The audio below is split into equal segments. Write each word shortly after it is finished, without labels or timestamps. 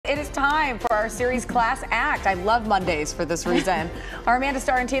it is time for our series Class Act. I love Mondays for this reason. Our Amanda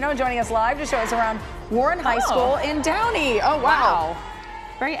Starrantino joining us live to show us around Warren High School in Downey. Oh, wow.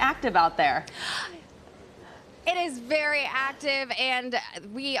 Very active out there. It is very active, and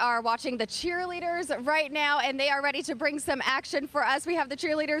we are watching the cheerleaders right now, and they are ready to bring some action for us. We have the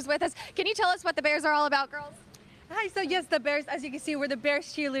cheerleaders with us. Can you tell us what the Bears are all about, girls? Hi, so yes, the Bears, as you can see, we're the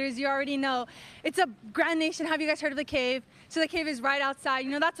Bears cheerleaders. You already know. It's a grand nation. Have you guys heard of the cave? So the cave is right outside.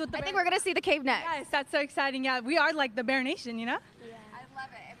 You know, that's what the I think we're going to see the cave next. Yes, that's so exciting. Yeah, we are like the Bear Nation, you know? Yeah. I love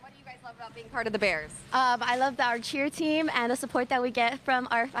it. And what do you guys love about being part of the Bears? I love our cheer team and the support that we get from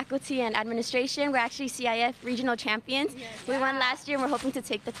our faculty and administration. We're actually CIF regional champions. Yes. We won last year, and we're hoping to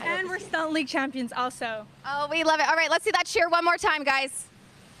take the title. And we're Stunt League champions also. Oh, we love it. All right, let's see that cheer one more time, guys.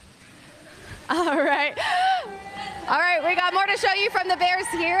 All right. All right, we got more to show you from the Bears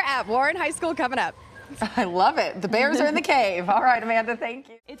here at Warren High School coming up. I love it. The Bears are in the cave. All right, Amanda, thank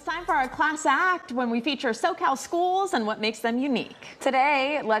you. It's time for our Class Act, when we feature SoCal schools and what makes them unique.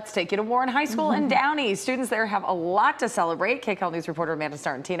 Today, let's take you to Warren High School in Downey. Students there have a lot to celebrate. KCAL News reporter Amanda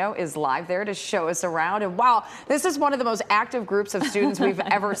Starrantino is live there to show us around. And wow, this is one of the most active groups of students we've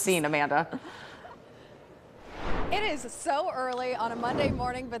ever seen, Amanda. It is so early on a Monday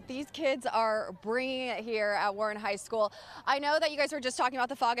morning, but these kids are bringing it here at Warren High School. I know that you guys were just talking about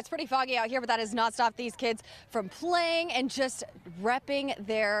the fog. It's pretty foggy out here, but that has not stopped these kids from playing and just repping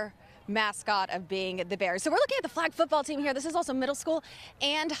their mascot of being the Bears. So we're looking at the flag football team here. This is also middle school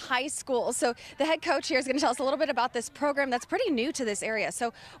and high school. So the head coach here is going to tell us a little bit about this program that's pretty new to this area.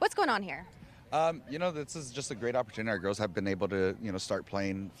 So what's going on here? You know, this is just a great opportunity. Our girls have been able to, start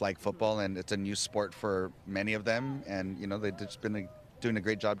playing flag football, and it's a new sport for many of them. And, they've just been doing a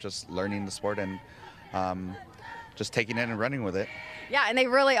great job just learning the sport and just taking it and running with it. Yeah, and they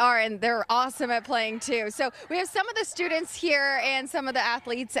really are, and they're awesome at playing too. So we have some of the students here and some of the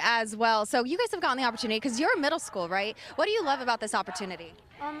athletes as well. So you guys have gotten the opportunity because you're in middle school, right? What do you love about this opportunity?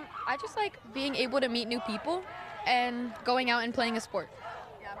 I just like being able to meet new people and going out and playing a sport.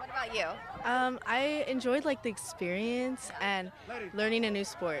 Yeah, what about you? I enjoyed the experience and learning a new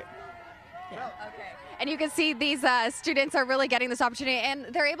sport. Yeah. Okay. And you can see these students are really getting this opportunity, and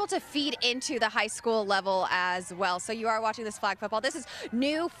they're able to feed into the high school level as well. So you are watching this flag football. This is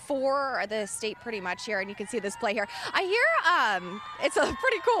new for the state pretty much here, and you can see this play here. I hear it's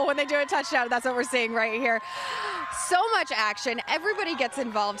pretty cool when they do a touchdown. That's what we're seeing right here. So much action. Everybody gets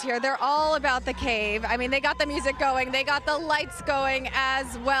involved here. They're all about the cave. I mean, they got the music going. They got the lights going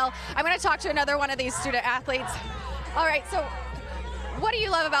as well. I'm going to talk to another one of these student athletes. All right, so what do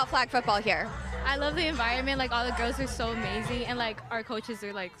you love about flag football here? I love the environment. All the girls are so amazing, and our coaches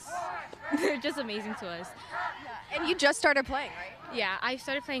are they're just amazing to us. Yeah. And you just started playing, right? Yeah, I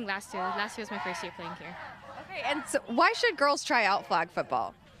started playing last year. Last year was my first year playing here. Okay, and so why should girls try out flag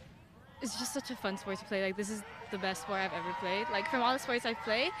football? It's just such a fun sport to play. This is the best sport I've ever played. From all the sports I've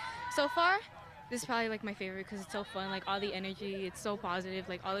played so far, this is probably my favorite because it's so fun. All the energy, it's so positive.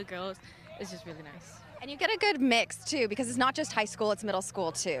 All the girls, it's just really nice. And you get a good mix too, because it's not just high school, it's middle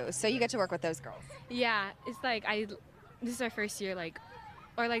school too. So you get to work with those girls. Yeah, it's this is our first year,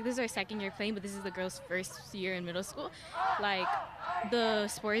 this is our second year playing, but this is the girls' first year in middle school. The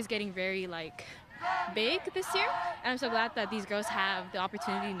sport is getting very big this year, and I'm so glad that these girls have the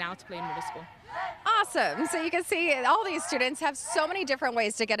opportunity now to play in middle school. Awesome. So you can see all these students have so many different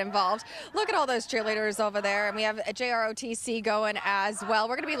ways to get involved. Look at all those cheerleaders over there, and we have a JROTC going as well.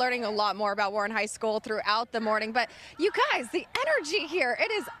 We're going to be learning a lot more about Warren High School throughout the morning, but you guys, the energy here,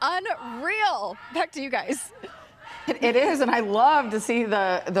 it is unreal. Back to you guys. It is, and I love to see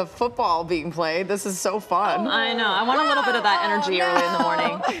the football being played. This is so fun. I know. I want a little bit of that energy early in the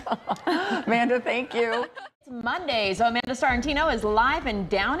morning. Amanda, thank you. It's Monday, so Amanda Starrantino is live in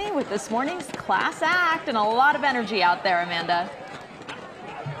Downey with this morning's Class Act, and a lot of energy out there, Amanda.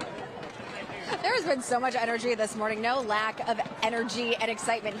 There has been so much energy this morning, no lack of energy and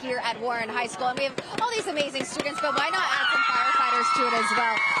excitement here at Warren High School. And we have all these amazing students, but why not add some firefighters to it as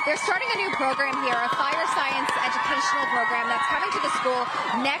well? They're starting a new program here, a fire science educational program that's coming to the school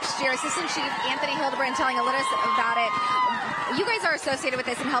next year. Assistant Chief Anthony Hildebrand telling us about it. You guys are associated with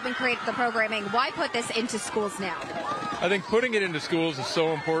this and helping create the programming. Why put this into schools now? I think putting it into schools is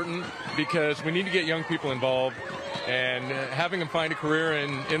so important because we need to get young people involved, and having them find a career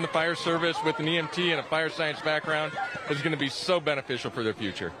in the fire service with an EMT and a fire science background is going to be so beneficial for their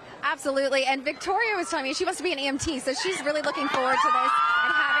future. Absolutely. And Victoria was telling me she wants to be an EMT, so she's really looking forward to this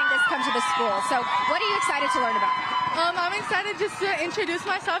and having this come to the school. So what are you excited to learn about? I'm excited just to introduce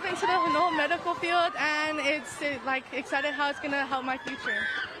myself into the whole medical field, and it's excited how it's going to help my future.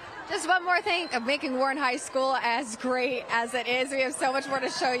 Just one more thing of making Warren High School as great as it is. We have so much more to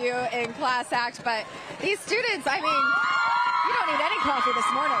show you in Class Act, but these students, I mean, you don't need any coffee this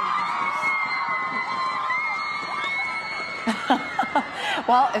morning.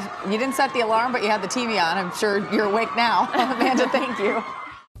 Well, if you didn't set the alarm, but you had the TV on, I'm sure you're awake now. Amanda, thank you.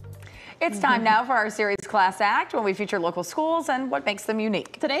 It's time now for our series Class Act, when we feature local schools and what makes them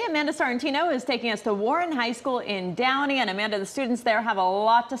unique. Today, Amanda Starrantino is taking us to Warren High School in Downey, and Amanda, the students there have a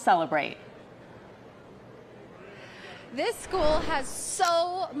lot to celebrate. This school has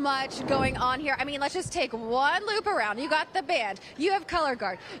so much going on here. I mean, let's just take one loop around. You got the band, you have color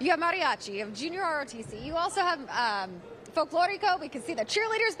guard, you have mariachi, you have junior ROTC, you also have folklorico. We can see the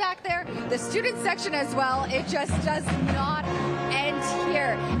cheerleaders back there, the student section as well. It just does not end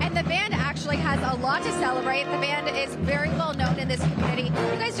here. And the band actually has a lot to celebrate. The band is very well known in this community.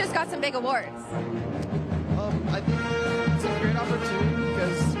 You guys just got some big awards. I think it's a great opportunity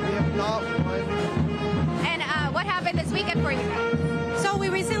because we have not won. And what happened this weekend for you guys? So we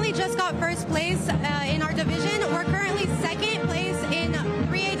recently just got first place in our division. We're currently second place in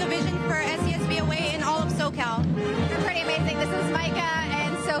 3A division for SCSB away in all of SoCal. You're pretty amazing. This is Micah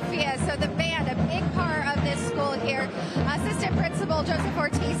and Sophia. So the band, a big part of this school here. Assistant Principal Joseph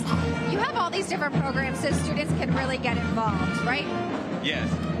Ortiz, you have all these different programs so students can really get involved, right?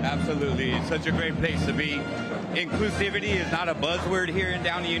 Yes, absolutely. It's such a great place to be. Inclusivity is not a buzzword here in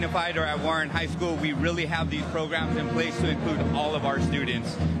Downey Unified or at Warren High School. We really have these programs in place to include all of our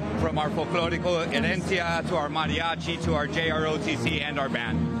students, from our folklorico herencia to our mariachi to our JROTC and our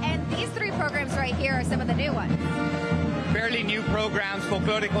band. And these three programs right here are some of the new ones. Fairly new programs,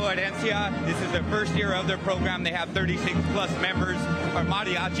 folklorico herencia. This is the first year of their program. They have 36 plus members. Our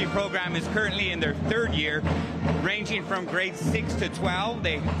mariachi program is currently in their third year, ranging from grades 6 to 12.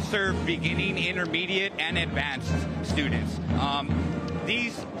 They serve beginning, intermediate, and advanced students.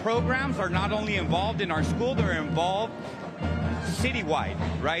 These programs are not only involved in our school, they're involved citywide,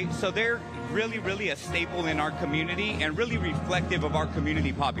 right? So they're really a staple in our community and really reflective of our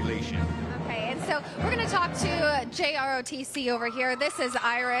community population. Okay, and so we're going to talk to JROTC over here. This is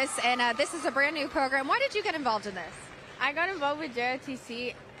Iris, and this is a brand new program. Why did you get involved in this? I got involved with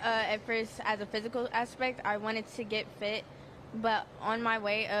JROTC at first as a physical aspect. I wanted to get fit, but on my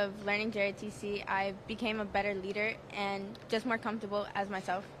way of learning JROTC, I became a better leader and just more comfortable as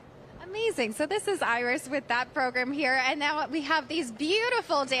myself. Amazing. So this is Iris with that program here, and now we have these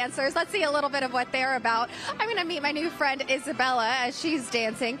beautiful dancers. Let's see a little bit of what they're about. I'm going to meet my new friend Isabella as she's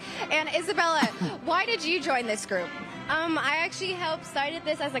dancing. And Isabella, why did you join this group? I actually helped started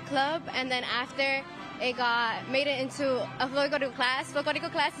this as a club, and then after it made it into a folklorico class.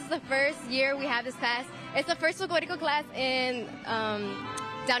 Folklorico class is the first year we have this class. It's the first folklorico class in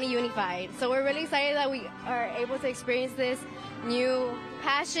Downey Unified. So we're really excited that we are able to experience this new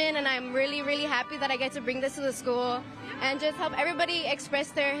passion, and I'm really happy that I get to bring this to the school and just help everybody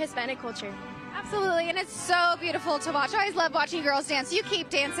express their Hispanic culture. Absolutely, and it's so beautiful to watch. I always love watching girls dance. You keep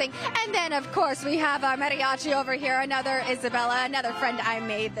dancing. And then, of course, we have mariachi over here, another Isabella, another friend I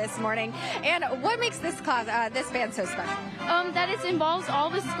made this morning. And what makes this class, this band so special? That it involves all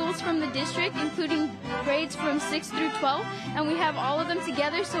the schools from the district, including grades from 6 through 12, and we have all of them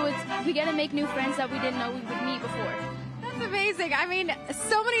together, so we get to make new friends that we didn't know we would meet before. Amazing. I mean,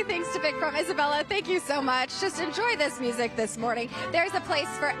 so many things to pick from. Isabella, thank you so much. Just enjoy this music this morning. There's a place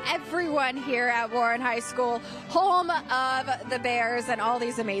for everyone here at Warren High School, home of the Bears and all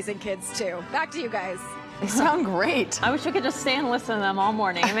these amazing kids, too. Back to you guys. They sound great. I wish we could just stay and listen to them all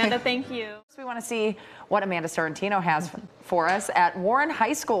morning. Amanda, thank you. We want to see what Amanda Starrantino has for us at Warren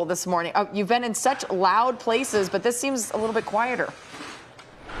High School this morning. Oh, you've been in such loud places, but this seems a little bit quieter.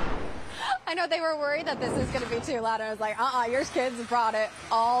 I know they were worried that this is going to be too loud. I was like, your kids brought it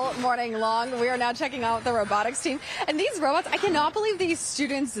all morning long. We are now checking out the robotics team. And these robots, I cannot believe these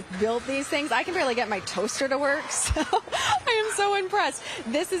students built these things. I can barely get my toaster to work, so I am so impressed.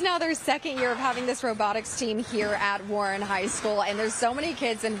 This is now their second year of having this robotics team here at Warren High School, and there's so many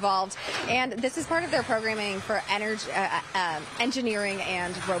kids involved. And this is part of their programming for engineering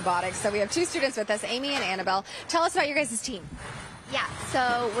and robotics. So we have two students with us, Amy and Annabelle. Tell us about your guys' team. Yeah,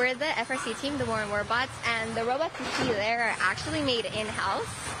 so we're the FRC team, the Warren Robots, and the robots you see there are actually made in-house.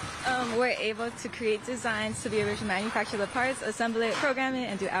 We're able to create designs to be able to manufacture the parts, assemble it, program it,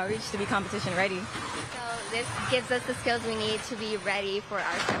 and do outreach to be competition ready. So this gives us the skills we need to be ready for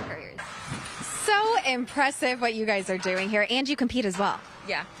our STEM careers. So impressive what you guys are doing here, and you compete as well.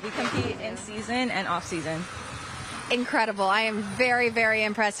 Yeah, we compete in season and off season. incredible. I am very, very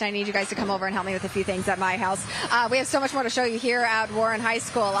impressed. I need you guys to come over and help me with a few things at my house. We have so much more to show you here at Warren High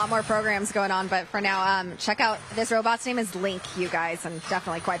School. A lot more programs going on, but for now, check out this robot's name is Link, you guys, and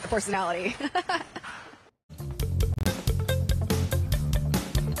definitely quite the personality.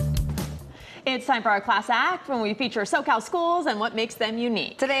 It's time for our class act when we feature SoCal schools and what makes them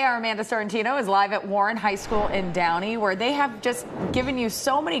unique. Today, our Amanda Starrantino is live at Warren High School in Downey, where they have just given you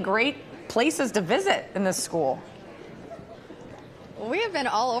so many great places to visit in this school. We have been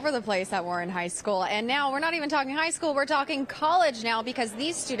all over the place at Warren High School, and now we're not even talking high school, we're talking college now, because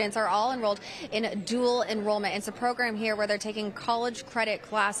these students are all enrolled in dual enrollment. It's a program here where they're taking college credit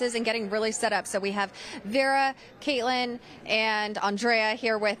classes and getting really set up. So we have Vera, Caitlin, and Andrea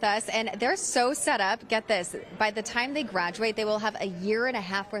here with us, and they're so set up. Get this, by the time they graduate, they will have a year and a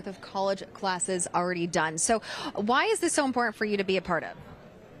half worth of college classes already done. So why is this so important for you to be a part of?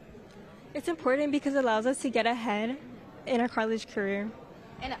 It's important because it allows us to get ahead in our college career.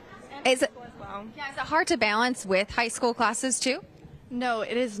 And is it hard to balance with high school classes too? No,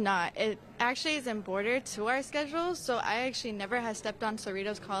 it is not. It actually is embroidered to our schedule, so I actually never have stepped on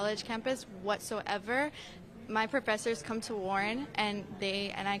Cerritos College campus whatsoever. My professors come to Warren, and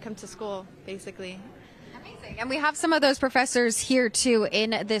I come to school, basically. Amazing. And we have some of those professors here too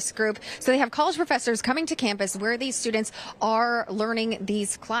in this group. So they have college professors coming to campus where these students are learning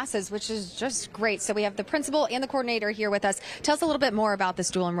these classes, which is just great. So we have the principal and the coordinator here with us. Tell us a little bit more about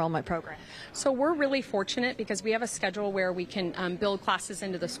this dual enrollment program. So we're really fortunate because we have a schedule where we can build classes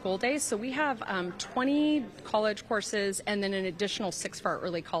into the school days. So we have 20 college courses and then an additional 6 for our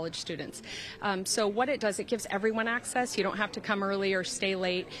early college students. So what it does, it gives everyone access. You don't have to come early or stay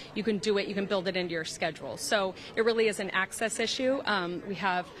late. You can do it. You can build it into your schedule. So it really is an access issue. We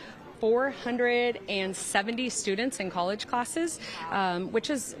have 470 students in college classes,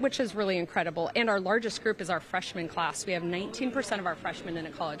 which is really incredible. And our largest group is our freshman class. We have 19% of our freshmen in a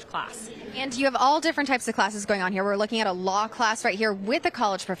college class. And you have all different types of classes going on here. We're looking at a law class right here with a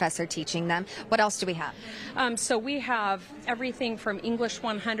college professor teaching them. What else do we have? So we have everything from English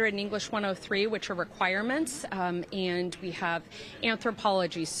 100 and English 103, which are requirements, and we have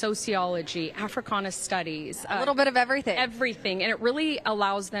anthropology, sociology, Africana studies. A little bit of everything. Everything, and it really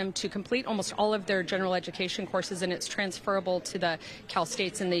allows them to complete almost all of their general education courses, and it's transferable to the Cal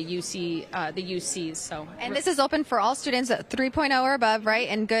States and the UCs. So, and this is open for all students at 3.0 or above, right?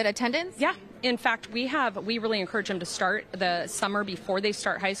 And good attendance? Yeah. In fact, we really encourage them to start the summer before they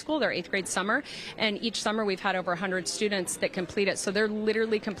start high school, their 8th grade summer. And each summer we've had over 100 students that complete it. So they're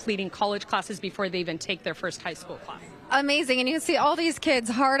literally completing college classes before they even take their first high school class. Amazing. And you can see all these kids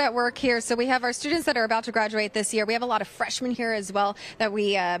hard at work here. So we have our students that are about to graduate this year. We have a lot of freshmen here as well that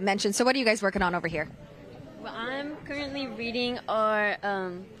we mentioned. So what are you guys working on over here? Well, I'm currently reading our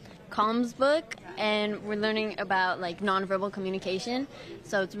comms book, and we're learning about like nonverbal communication,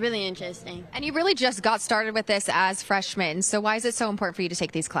 so it's really interesting. And you really just got started with this as freshmen, so why is it so important for you to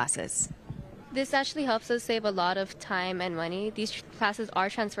take these classes? This actually helps us save a lot of time and money. These classes are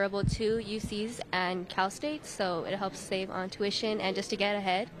transferable to UCs and Cal State, so it helps save on tuition and just to get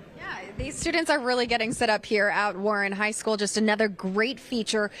ahead. Yeah, these students are really getting set up here at Warren High School. Just another great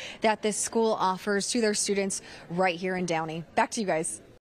feature that this school offers to their students right here in Downey. Back to you guys.